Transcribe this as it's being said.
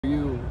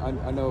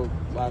I know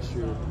last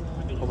year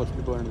a whole bunch of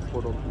people are in the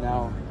portal.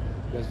 Now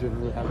you guys didn't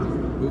really have the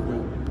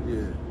movement.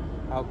 Yeah.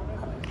 How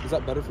is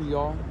that better for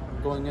y'all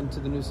going into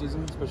the new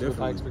season, especially with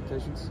high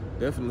expectations?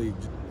 Definitely.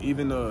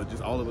 Even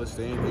just all of us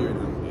staying here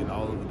and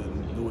all of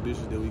the new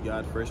additions that we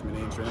got, freshmen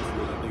and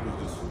transfers, I think it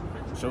just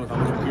shows how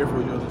much we care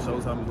for each other.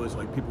 Shows how much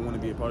like people want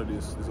to be a part of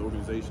this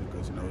organization,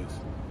 because you know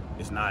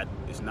it's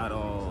not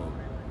all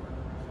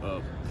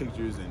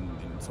pictures and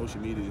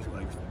social media. It's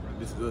like,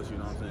 this is us, you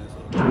know what I'm saying?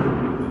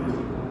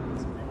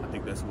 So I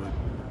think that's what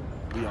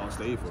we all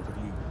stayed for, because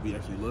we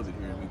actually love it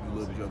here and we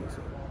love each other.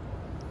 So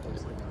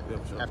yeah,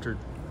 for sure. After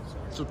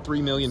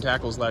 3 million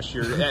tackles last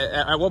year,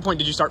 at what point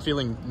did you start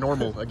feeling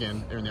normal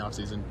again during the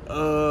offseason?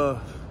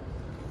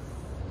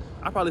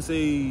 I'd probably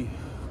say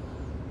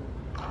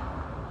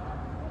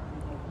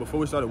before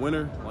we started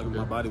winter, like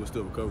my body was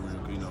still recovering.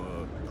 You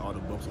know, all the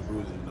bumps and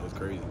bruises, you know, it's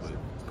crazy, but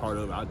it's part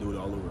of it. I do it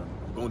all over.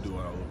 I'm going to do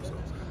it all over. So,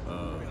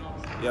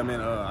 yeah,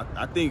 man,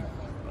 I think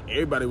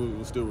everybody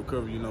was still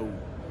recovering. You know,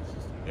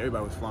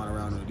 everybody was flying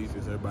around on the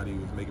defense. Everybody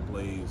was making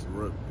plays.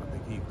 Rook, I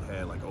think he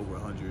had like over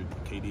 100.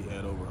 KD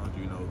had over 100.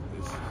 You know,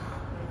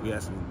 we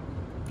had some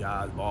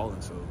guys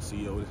balling. So,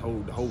 CEO,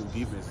 the whole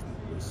defense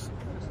was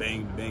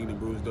banged and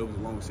bruised up. It was a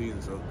long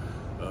season. So,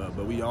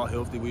 but we all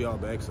healthy. We all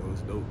back. So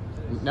it's dope.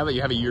 Now that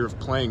you have a year of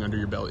playing under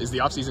your belt, is the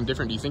offseason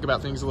different? Do you think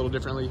about things a little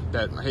differently?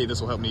 That, hey,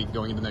 this will help me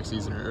going into next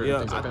season, or yeah,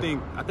 things like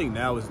that? I think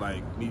now it's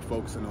like me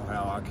focusing on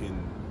how I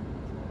can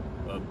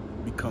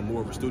become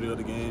more of a student of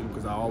the game,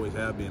 because I always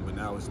have been. But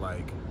now it's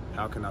like,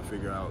 how can I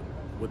figure out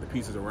what the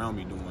pieces around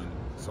me doing,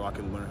 so I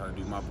can learn how to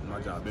do my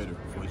job better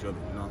for each other.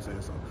 You know what I'm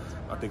saying? So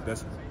I think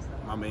that's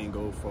my main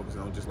goal,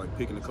 focusing on just like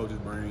picking the coaches'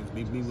 brains,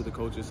 meet with the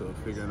coaches, so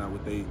figuring out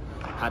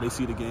how they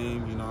see the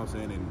game. You know what I'm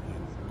saying, and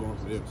going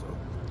from there. So.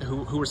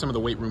 Who were some of the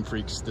weight room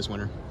freaks this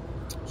winter?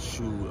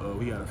 Shoot,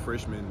 we had a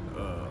freshman,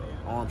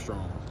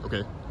 Armstrong.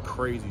 Okay.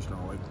 Crazy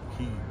strong. Like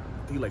I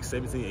think like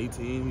 17,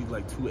 18. He's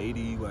like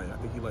 280. Like I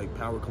think he like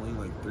power clean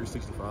like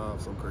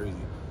 365. Something crazy.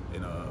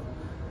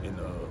 And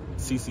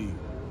CC,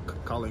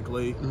 Colin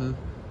Clay. Man,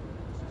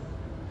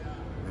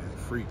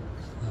 freak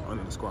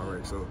under the squad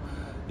rack. So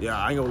yeah,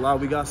 I ain't gonna lie.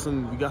 We got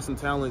some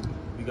talent.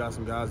 We got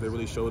some guys that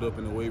really showed up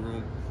in the weight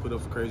room, put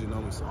up some crazy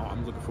numbers. So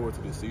I'm looking forward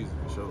to this season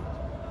for sure.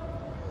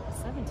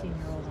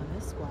 17-year-old on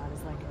this squad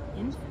is like an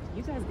infant.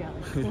 You guys got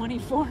like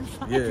 24 and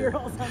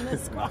 5-year-olds on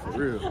this squad. For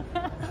real.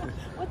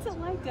 What's it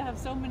like to have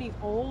so many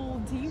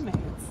old teammates?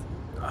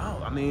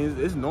 Oh, I mean,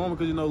 it's normal,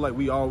 because you know, like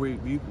we all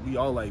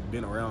like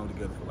been around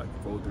together for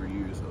like 3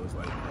 years, so it's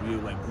like we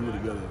like grew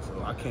together.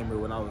 So I came here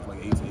when I was like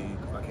 18,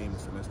 because I came a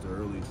semester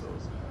early. So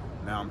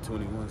now I'm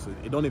 21, so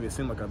it don't even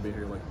seem like I've been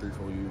here like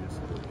 3-4 years.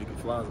 So it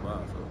flies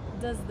by. So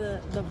does the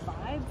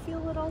vibe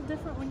feel at all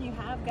different when you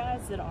have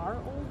guys that are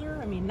older?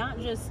 I mean, not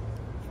just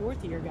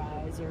fourth-year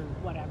guys or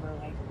whatever.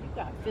 Like, you've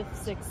got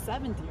fifth, sixth,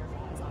 seventh-year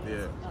guys on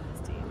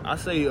this team. I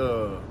say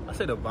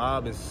the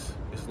vibe is,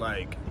 it's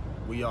like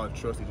we all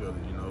trust each other,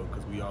 you know,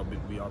 because we all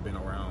been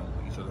around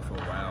each other for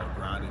a while,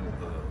 grinding,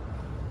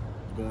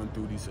 going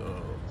through these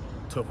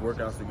tough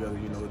workouts together.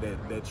 You know,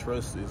 that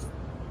trust is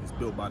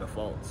built by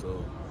default.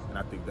 So, and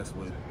I think that's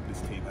what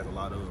this team has a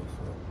lot of.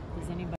 So. Does anybody